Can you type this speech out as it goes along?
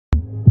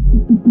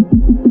Guys,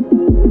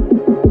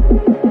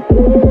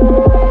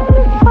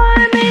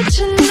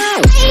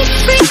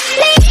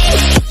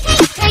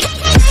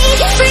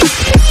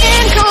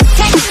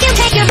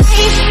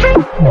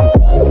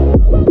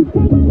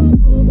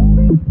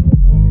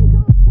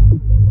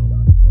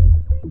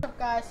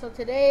 so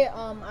today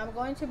I'm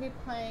going to be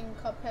playing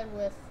Cuphead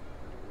with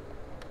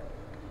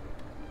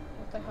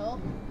what the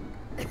hell?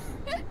 What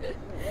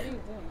are you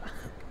doing?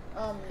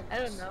 I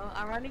don't know.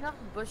 I'm running off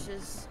the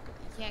bushes.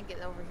 You can't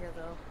get over here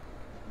though.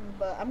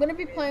 But I'm gonna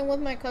be playing with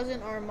my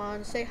cousin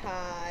Armand. Say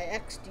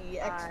hi, XD,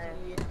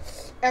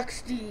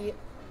 XD,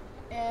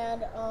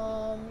 and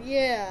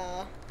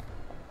yeah.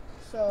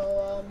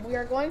 So we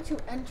are going to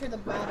enter the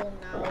battle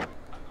now.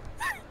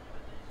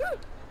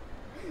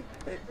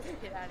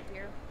 Get out of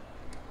here.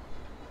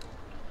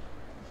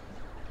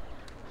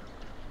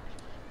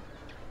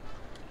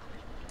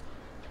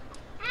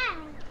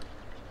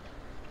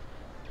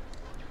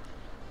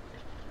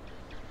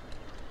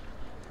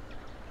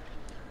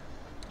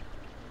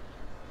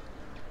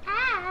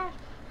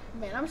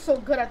 Man, I'm so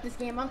good at this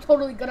game. I'm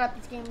totally good at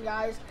this game,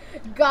 guys.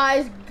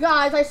 Guys,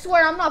 I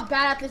swear I'm not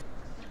bad at this.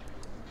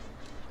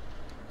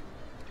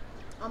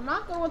 I'm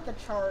not good with the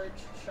charge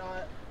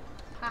shot.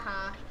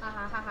 Haha,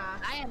 haha, haha.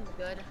 I am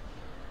good.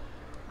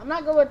 I'm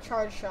not good with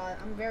charge shot.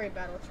 I'm very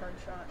bad with charge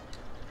shot.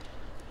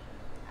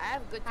 I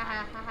have good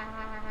time.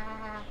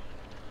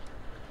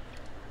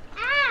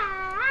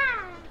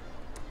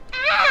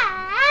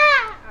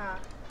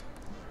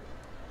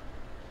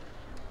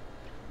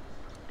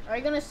 Are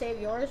you gonna save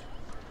yours?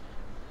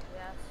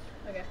 Yes.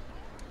 Okay.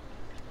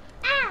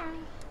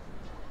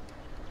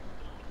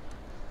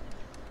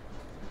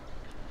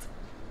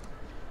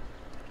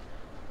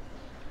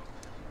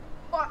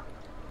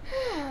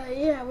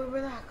 Yeah, we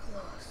were that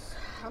close.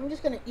 I'm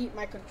just gonna eat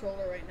my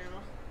controller right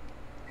now.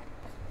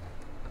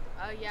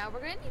 Yeah,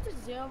 we're gonna need to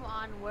zoom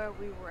on where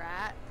we were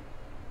at.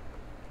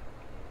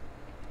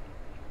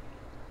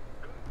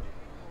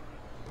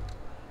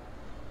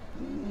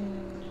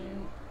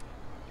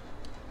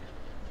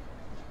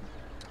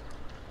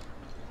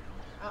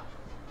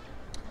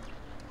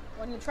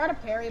 When you try to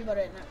parry, but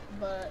it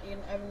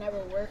never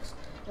works.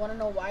 You wanna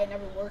know why it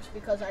never works?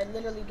 Because I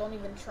literally don't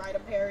even try to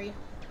parry.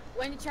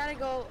 When you try to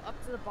go up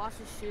to the boss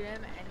to shoot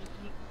him, and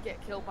you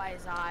get killed by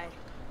his eye.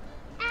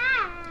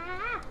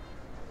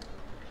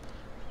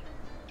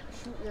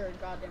 Shoot your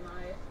goddamn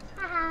eye.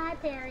 Haha, I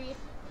parried.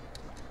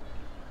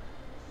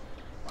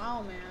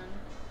 Wow, man.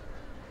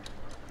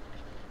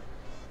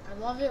 I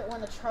love it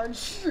when the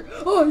charge.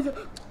 Oh,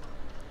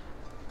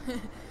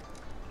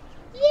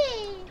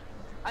 yay!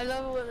 I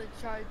love it when the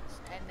charge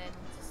and then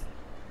just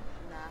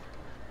nah.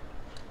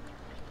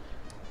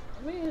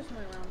 Let me use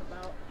my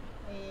roundabout.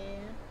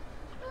 And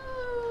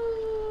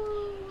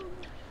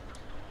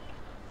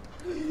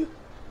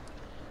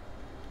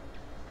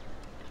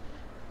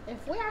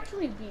if we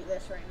actually beat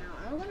this right now,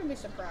 I'm gonna be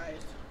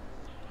surprised.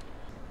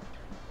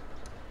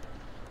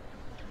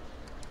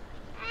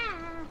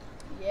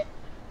 Yeah.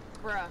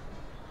 Bruh.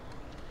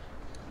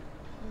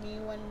 Me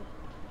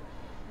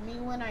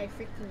when I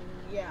freaking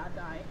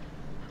die.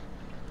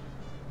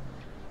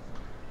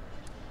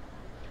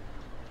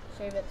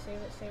 Save it.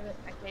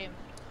 I came.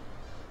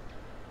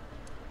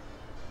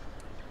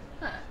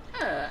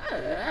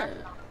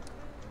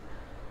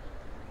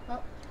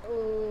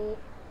 Oh.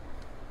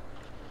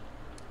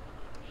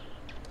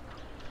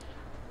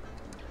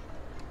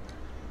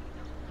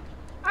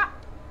 Ah.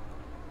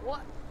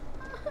 What?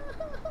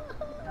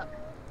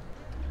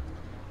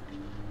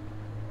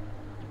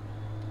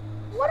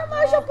 What am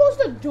I supposed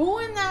to do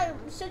in that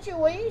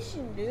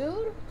situation,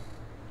 dude?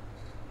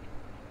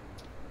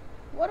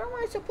 What am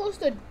I supposed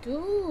to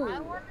do? I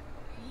want to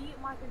eat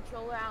my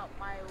controller out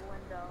my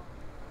window.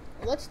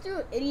 Let's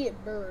do idiot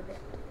bird.